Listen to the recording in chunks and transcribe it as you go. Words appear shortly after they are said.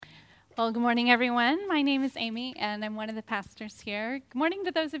Well, good morning, everyone. My name is Amy, and I'm one of the pastors here. Good morning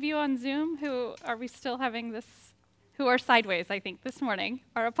to those of you on Zoom who are we still having this, who are sideways, I think, this morning.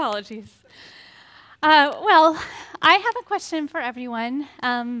 Our apologies. Well, I have a question for everyone,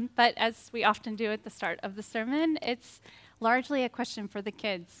 but as we often do at the start of the sermon, it's largely a question for the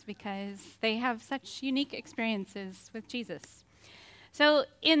kids because they have such unique experiences with Jesus. So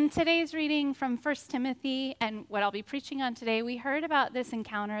in today's reading from 1 Timothy, and what I'll be preaching on today, we heard about this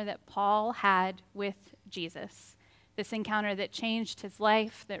encounter that Paul had with Jesus, this encounter that changed his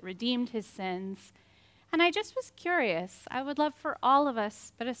life, that redeemed his sins. And I just was curious. I would love for all of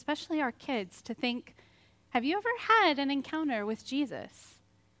us, but especially our kids, to think, have you ever had an encounter with Jesus?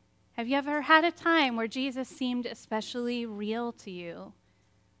 Have you ever had a time where Jesus seemed especially real to you?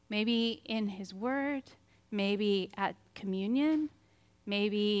 Maybe in his word, maybe at communion,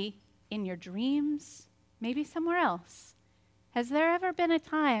 maybe in your dreams, maybe somewhere else. Has there ever been a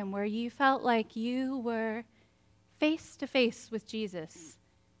time where you felt like you were face to face with Jesus?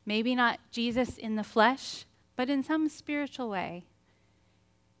 Maybe not Jesus in the flesh, but in some spiritual way.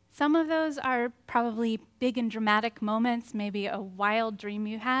 Some of those are probably big and dramatic moments, maybe a wild dream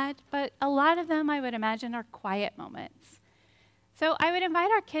you had, but a lot of them, I would imagine, are quiet moments. So I would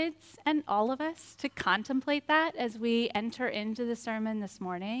invite our kids and all of us to contemplate that as we enter into the sermon this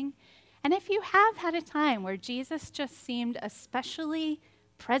morning. And if you have had a time where Jesus just seemed especially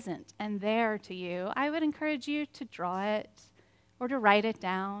present and there to you, I would encourage you to draw it or to write it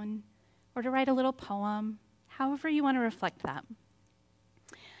down or to write a little poem, however you want to reflect that.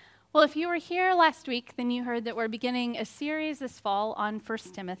 Well, if you were here last week, then you heard that we're beginning a series this fall on 1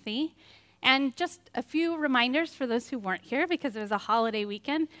 Timothy. And just a few reminders for those who weren't here because it was a holiday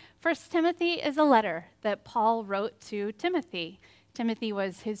weekend. 1 Timothy is a letter that Paul wrote to Timothy. Timothy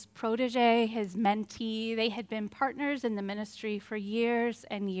was his protege, his mentee. They had been partners in the ministry for years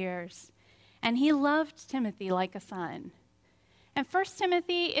and years. And he loved Timothy like a son. And 1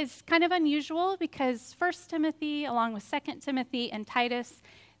 Timothy is kind of unusual because 1 Timothy, along with 2 Timothy and Titus,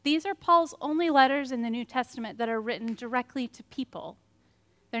 these are Paul's only letters in the New Testament that are written directly to people.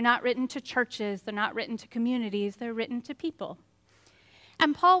 They're not written to churches, they're not written to communities, they're written to people.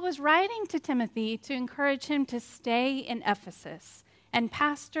 And Paul was writing to Timothy to encourage him to stay in Ephesus and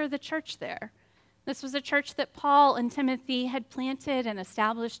pastor the church there. This was a church that Paul and Timothy had planted and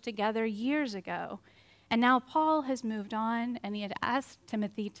established together years ago. And now Paul has moved on and he had asked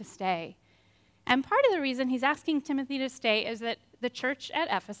Timothy to stay. And part of the reason he's asking Timothy to stay is that the church at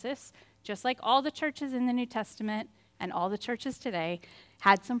Ephesus, just like all the churches in the New Testament and all the churches today,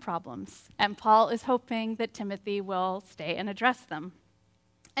 had some problems, and Paul is hoping that Timothy will stay and address them.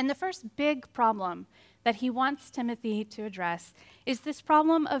 And the first big problem that he wants Timothy to address is this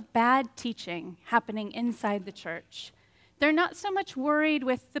problem of bad teaching happening inside the church. They're not so much worried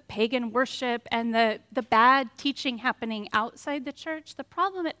with the pagan worship and the bad teaching happening outside the church. The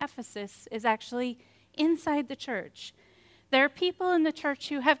problem at Ephesus is actually inside the church. There are people in the church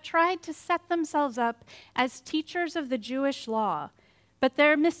who have tried to set themselves up as teachers of the Jewish law, but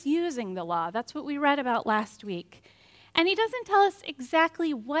they're misusing the law. That's what we read about last week. And he doesn't tell us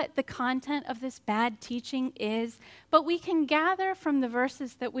exactly what the content of this bad teaching is, but we can gather from the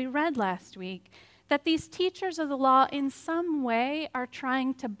verses that we read last week that these teachers of the law in some way are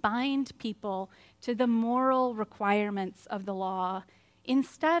trying to bind people to the moral requirements of the law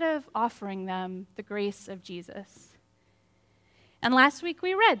instead of offering them the grace of Jesus. And last week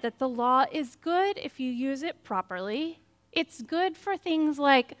we read that the law is good if you use it properly. It's good for things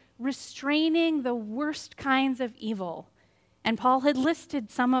like restraining the worst kinds of evil. And Paul had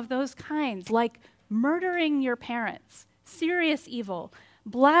listed some of those kinds, like murdering your parents, serious evil,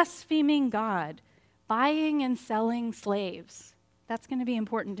 blaspheming God, buying and selling slaves. That's going to be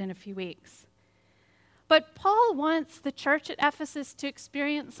important in a few weeks. But Paul wants the church at Ephesus to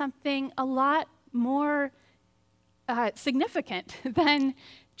experience something a lot more significant than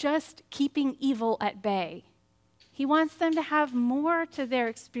just keeping evil at bay. He wants them to have more to their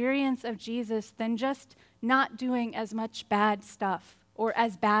experience of Jesus than just not doing as much bad stuff or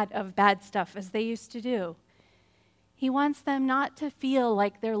as bad of bad stuff as they used to do. He wants them not to feel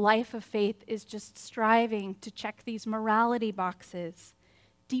like their life of faith is just striving to check these morality boxes,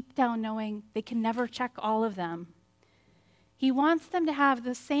 deep down knowing they can never check all of them. He wants them to have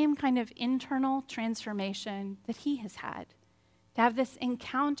the same kind of internal transformation that he has had, to have this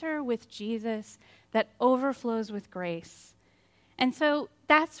encounter with Jesus that overflows with grace. And so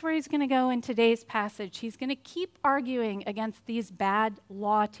that's where he's going to go in today's passage. He's going to keep arguing against these bad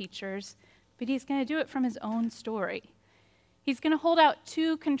law teachers, but he's going to do it from his own story. He's going to hold out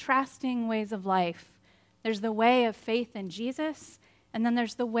two contrasting ways of life. There's the way of faith in Jesus, And then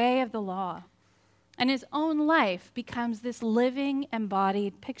there's the way of the law. And his own life becomes this living,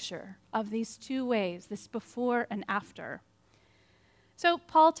 embodied picture of these two ways, this before and after. So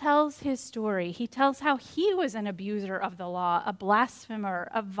Paul tells his story. He tells how he was an abuser of the law, a blasphemer,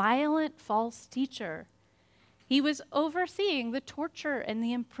 a violent false teacher. He was overseeing the torture and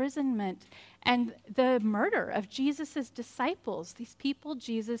the imprisonment and the murder of Jesus' disciples, these people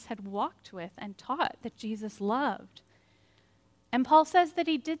Jesus had walked with and taught that Jesus loved. And Paul says that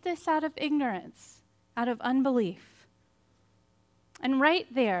he did this out of ignorance, out of unbelief. And right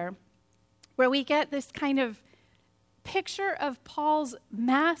there, where we get this kind of picture of Paul's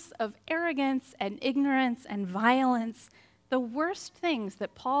mass of arrogance and ignorance and violence, the worst things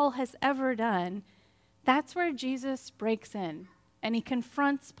that Paul has ever done, that's where Jesus breaks in, and he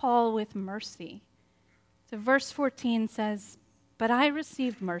confronts Paul with mercy. So verse 14 says, "But I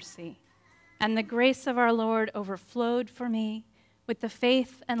received mercy, and the grace of our Lord overflowed for me with the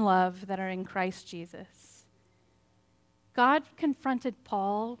faith and love that are in Christ Jesus." God confronted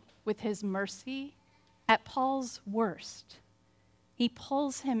Paul with his mercy at Paul's worst. He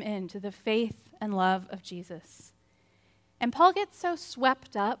pulls him into the faith and love of Jesus. And Paul gets so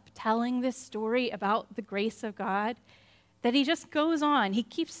swept up telling this story about the grace of God that he just goes on. He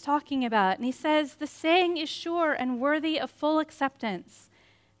keeps talking about it, and he says, "The saying is sure and worthy of full acceptance,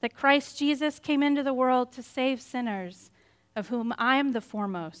 that Christ Jesus came into the world to save sinners, of whom I am the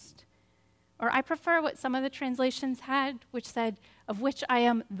foremost." Or I prefer what some of the translations had, which said, "of which I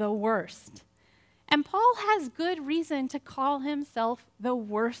am the worst." And Paul has good reason to call himself the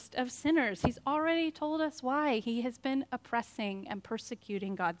worst of sinners. He's already told us why. He has been oppressing and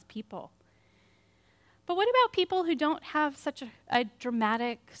persecuting God's people. But what about people who don't have such a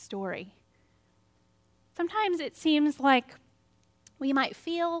dramatic story? Sometimes it seems like we might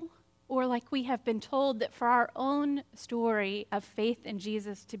feel, or like we have been told, that for our own story of faith in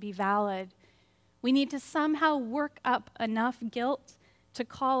Jesus to be valid, we need to somehow work up enough guilt to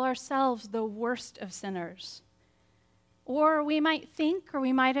call ourselves the worst of sinners. Or we might think, or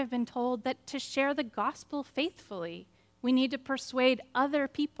we might have been told, that to share the gospel faithfully, we need to persuade other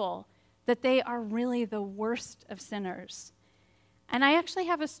people that they are really the worst of sinners. And I actually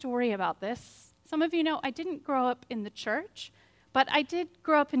have a story about this. Some of you know I didn't grow up in the church, but I did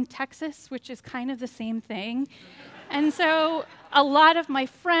grow up in Texas, which is kind of the same thing. And so a lot of my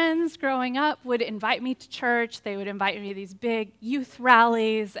friends growing up would invite me to church. They would invite me to these big youth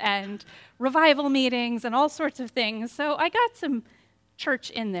rallies and revival meetings and all sorts of things. So I got some church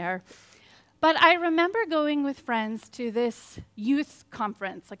in there. But I remember going with friends to this youth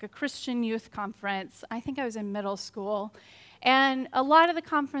conference, like a Christian youth conference. I think I was in middle school. And a lot of the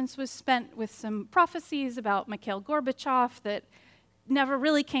conference was spent with some prophecies about Mikhail Gorbachev that never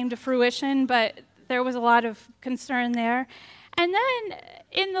really came to fruition, but there was a lot of concern there. And then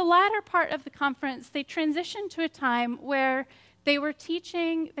in the latter part of the conference, they transitioned to a time where they were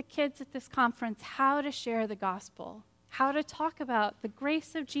teaching the kids at this conference how to share the gospel, how to talk about the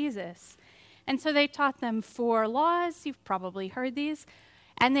grace of Jesus. And so they taught them 4 laws. You've probably heard these.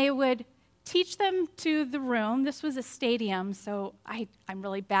 And they would teach them to the room. This was a stadium, so I'm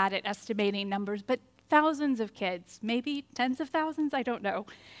really bad at estimating numbers, but thousands of kids, maybe tens of thousands, I don't know.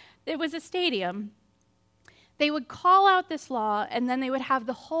 It was a stadium. They would call out this law, and then they would have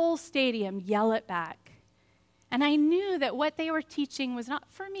the whole stadium yell it back. And I knew that what they were teaching was not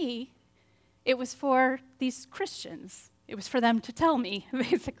for me. It was for these Christians. It was for them to tell me,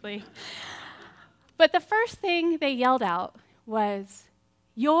 basically. But the first thing they yelled out was,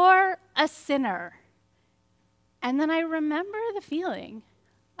 "You're a sinner." And then I remember the feeling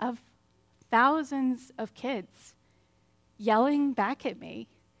of thousands of kids yelling back at me,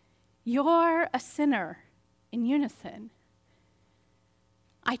 "You're a sinner," in unison.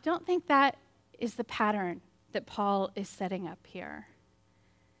 I don't think that is the pattern that Paul is setting up here.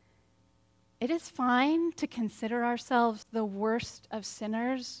 It is fine to consider ourselves the worst of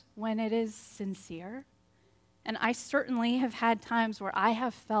sinners when it is sincere. And I certainly have had times where I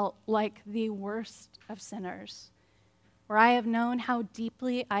have felt like the worst of sinners, where I have known how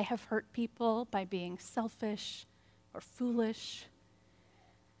deeply I have hurt people by being selfish or foolish.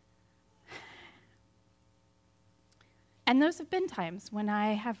 And those have been times when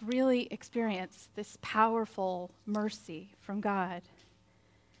I have really experienced this powerful mercy from God.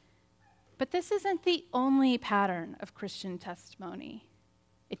 But this isn't the only pattern of Christian testimony.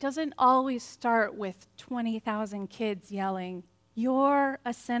 It doesn't always start with 20,000 kids yelling, "You're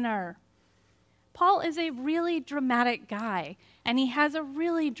a sinner." Paul is a really dramatic guy, and he has a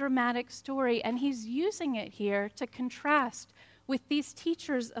really dramatic story, and he's using it here to contrast with these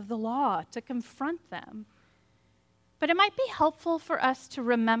teachers of the law, to confront them. But it might be helpful for us to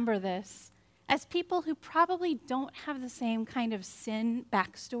remember this as people who probably don't have the same kind of sin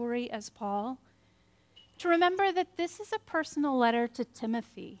backstory as Paul, to remember that this is a personal letter to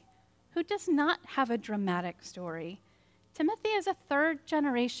Timothy, who does not have a dramatic story. Timothy is a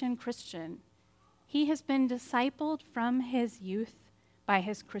third-generation Christian. He has been discipled from his youth by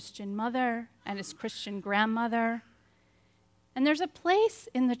his Christian mother and his Christian grandmother. And there's a place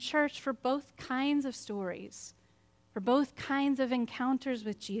in the church for both kinds of stories, for both kinds of encounters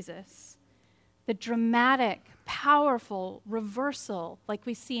with Jesus. The dramatic, powerful reversal like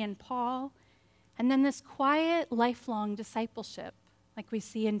we see in Paul, and then this quiet, lifelong discipleship like we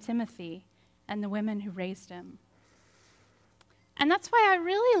see in Timothy and the women who raised him. And that's why I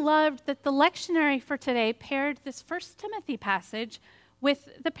really loved that the lectionary for today paired this 1 Timothy passage with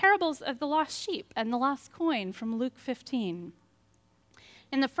the parables of the lost sheep and the lost coin from Luke 15.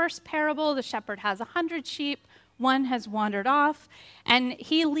 In the first parable, the shepherd has 100 sheep. One has wandered off, and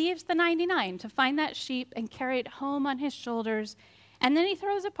he leaves the 99 to find that sheep and carry it home on his shoulders, and then he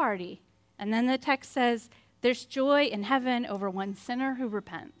throws a party. And then the text says, there's joy in heaven over one sinner who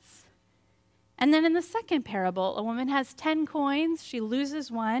repents. And then in the second parable, a woman has 10 coins. She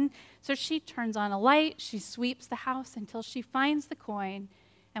loses one, so she turns on a light. She sweeps the house until she finds the coin.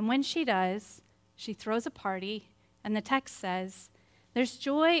 And when she does, she throws a party. And the text says, there's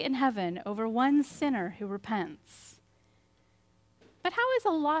joy in heaven over one sinner who repents. But how is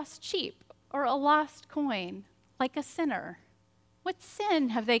a lost sheep or a lost coin like a sinner? What sin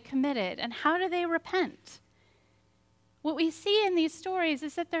have they committed, and how do they repent? What we see in these stories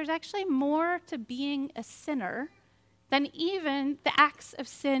is that there's actually more to being a sinner than even the acts of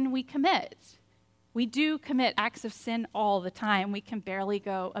sin we commit. We do commit acts of sin all the time. We can barely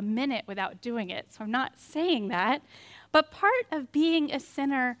go a minute without doing it, so I'm not saying that. But part of being a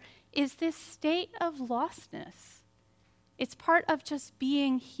sinner is this state of lostness. It's part of just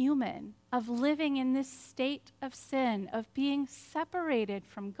being human, of living in this state of sin, of being separated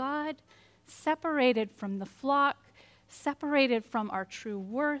from God, separated from the flock, separated from our true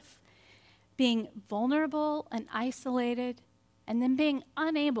worth, being vulnerable and isolated, and then being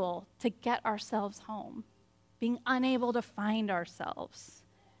unable to get ourselves home, being unable to find ourselves.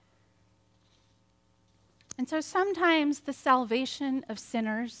 And so sometimes the salvation of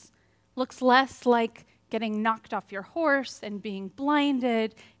sinners looks less like getting knocked off your horse and being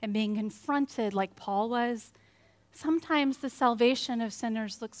blinded and being confronted like Paul was. Sometimes the salvation of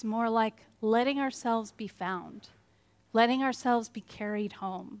sinners looks more like letting ourselves be found, letting ourselves be carried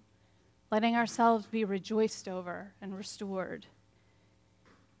home, letting ourselves be rejoiced over and restored.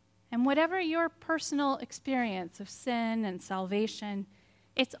 And whatever your personal experience of sin and salvation,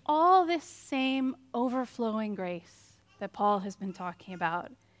 it's all this same overflowing grace that Paul has been talking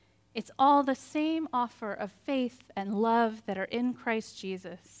about. It's all the same offer of faith and love that are in Christ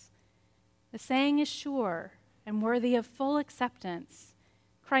Jesus. The saying is sure and worthy of full acceptance.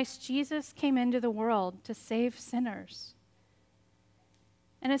 Christ Jesus came into the world to save sinners.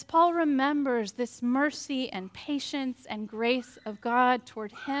 And as Paul remembers this mercy and patience and grace of God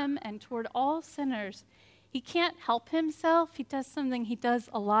toward him and toward all sinners, he can't help himself. He does something he does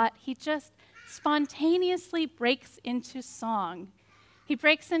a lot. He just spontaneously breaks into song. He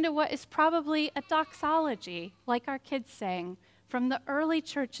breaks into what is probably a doxology, like our kids sang, from the early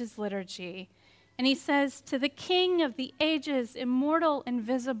church's liturgy. And he says, to the King of the ages, immortal,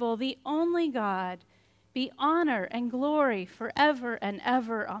 invisible, the only God, be honor and glory forever and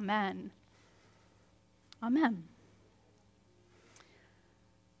ever. Amen. Amen.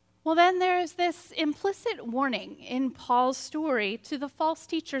 Well, then there's this implicit warning in Paul's story to the false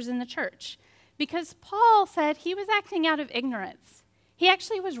teachers in the church, because Paul said he was acting out of ignorance. He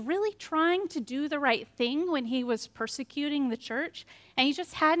actually was really trying to do the right thing when he was persecuting the church, and he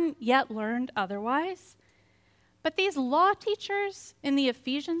just hadn't yet learned otherwise. But these law teachers in the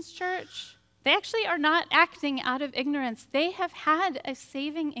Ephesians church, they actually are not acting out of ignorance. They have had a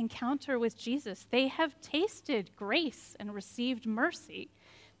saving encounter with Jesus. They have tasted grace and received mercy.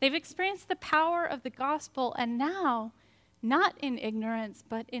 They've experienced the power of the gospel, and now, not in ignorance,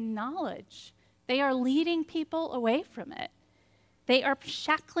 but in knowledge, they are leading people away from it. They are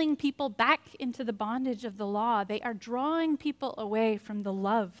shackling people back into the bondage of the law. They are drawing people away from the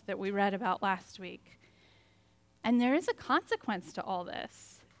love that we read about last week. And there is a consequence to all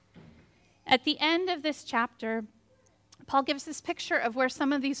this. At the end of this chapter, Paul gives this picture of where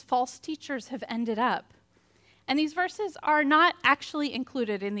some of these false teachers have ended up. And these verses are not actually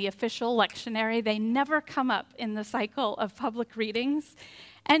included in the official lectionary. They never come up in the cycle of public readings.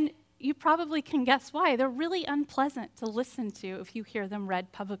 And you probably can guess why. They're really unpleasant to listen to if you hear them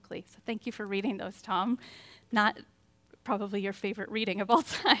read publicly. So thank you for reading those, Tom. Not probably your favorite reading of all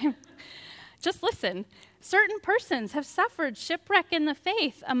time. Just listen. Certain persons have suffered shipwreck in the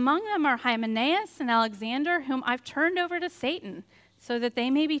faith. Among them are Hymenaeus and Alexander, whom I've turned over to Satan, so that they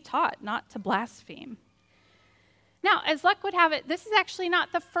may be taught not to blaspheme. Now, as luck would have it, this is actually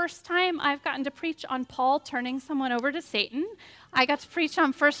not the first time I've gotten to preach on Paul turning someone over to Satan. I got to preach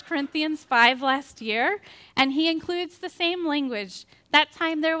on 1 Corinthians 5 last year, and he includes the same language. That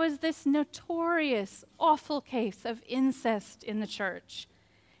time there was this notorious, awful case of incest in the church.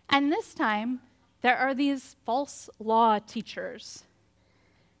 And this time, there are these false law teachers.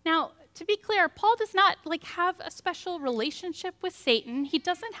 Now, to be clear, Paul does not have a special relationship with Satan. He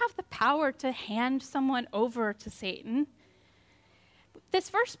doesn't have the power to hand someone over to Satan. This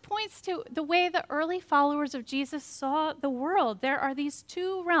verse points to the way the early followers of Jesus saw the world. There are these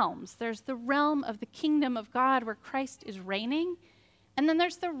two realms. There's the realm of the kingdom of God where Christ is reigning, and then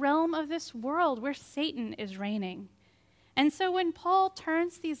there's the realm of this world where Satan is reigning. And so when Paul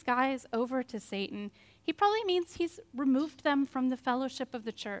turns these guys over to Satan, he probably means he's removed them from the fellowship of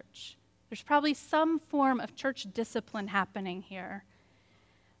the church. There's probably some form of church discipline happening here.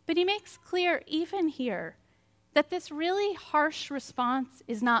 But he makes clear, even here, that this really harsh response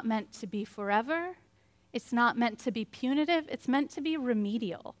is not meant to be forever. It's not meant to be punitive. It's meant to be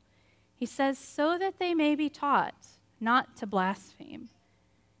remedial. He says, so that they may be taught not to blaspheme.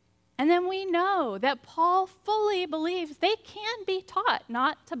 And then we know that Paul fully believes they can be taught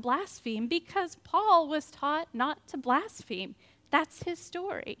not to blaspheme because Paul was taught not to blaspheme. That's his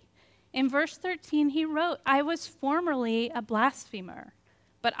story. In verse 13, he wrote, I was formerly a blasphemer,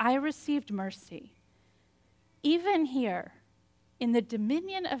 but I received mercy. Even here, in the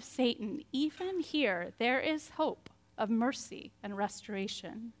dominion of Satan, even here, there is hope of mercy and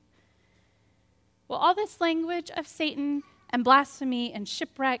restoration. Well, all this language of Satan and blasphemy and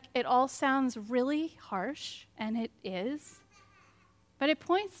shipwreck, it all sounds really harsh, and it is. But it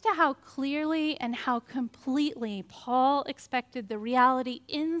points to how clearly and how completely Paul expected the reality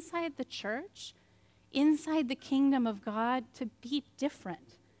inside the church, inside the kingdom of God, to be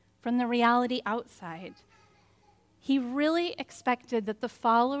different from the reality outside. He really expected that the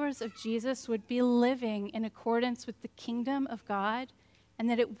followers of Jesus would be living in accordance with the kingdom of God and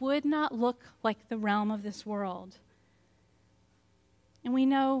that it would not look like the realm of this world. And we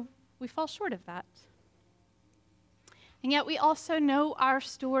know we fall short of that. And yet we also know our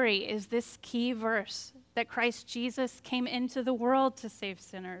story is this key verse, that Christ Jesus came into the world to save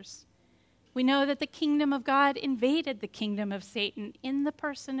sinners. We know that the kingdom of God invaded the kingdom of Satan in the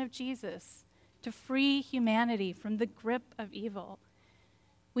person of Jesus to free humanity from the grip of evil.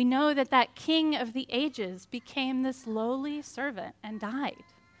 We know that that king of the ages became this lowly servant and died.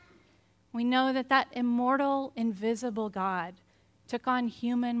 We know that that immortal, invisible God took on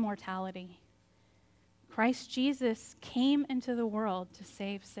human mortality. Christ Jesus came into the world to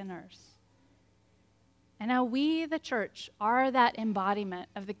save sinners. And now we, the church, are that embodiment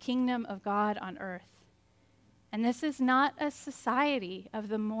of the kingdom of God on earth. And this is not a society of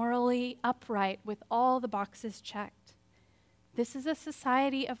the morally upright with all the boxes checked. This is a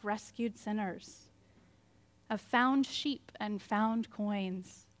society of rescued sinners, of found sheep and found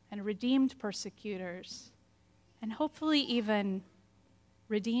coins, and redeemed persecutors, and hopefully even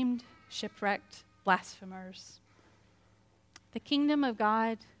redeemed, shipwrecked blasphemers. The kingdom of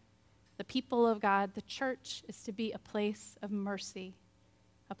God, the people of God, the church is to be a place of mercy,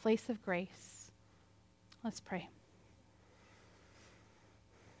 a place of grace. Let's pray.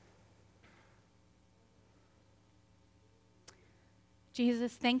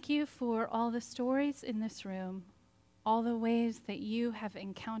 Jesus, thank you for all the stories in this room, all the ways that you have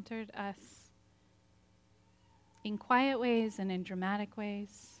encountered us in quiet ways and in dramatic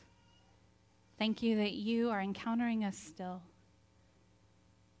ways. Thank you that you are encountering us still.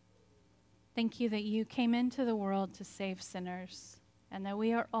 Thank you that you came into the world to save sinners and that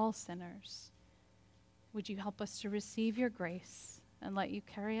we are all sinners. Would you help us to receive your grace and let you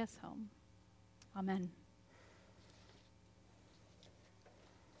carry us home? Amen.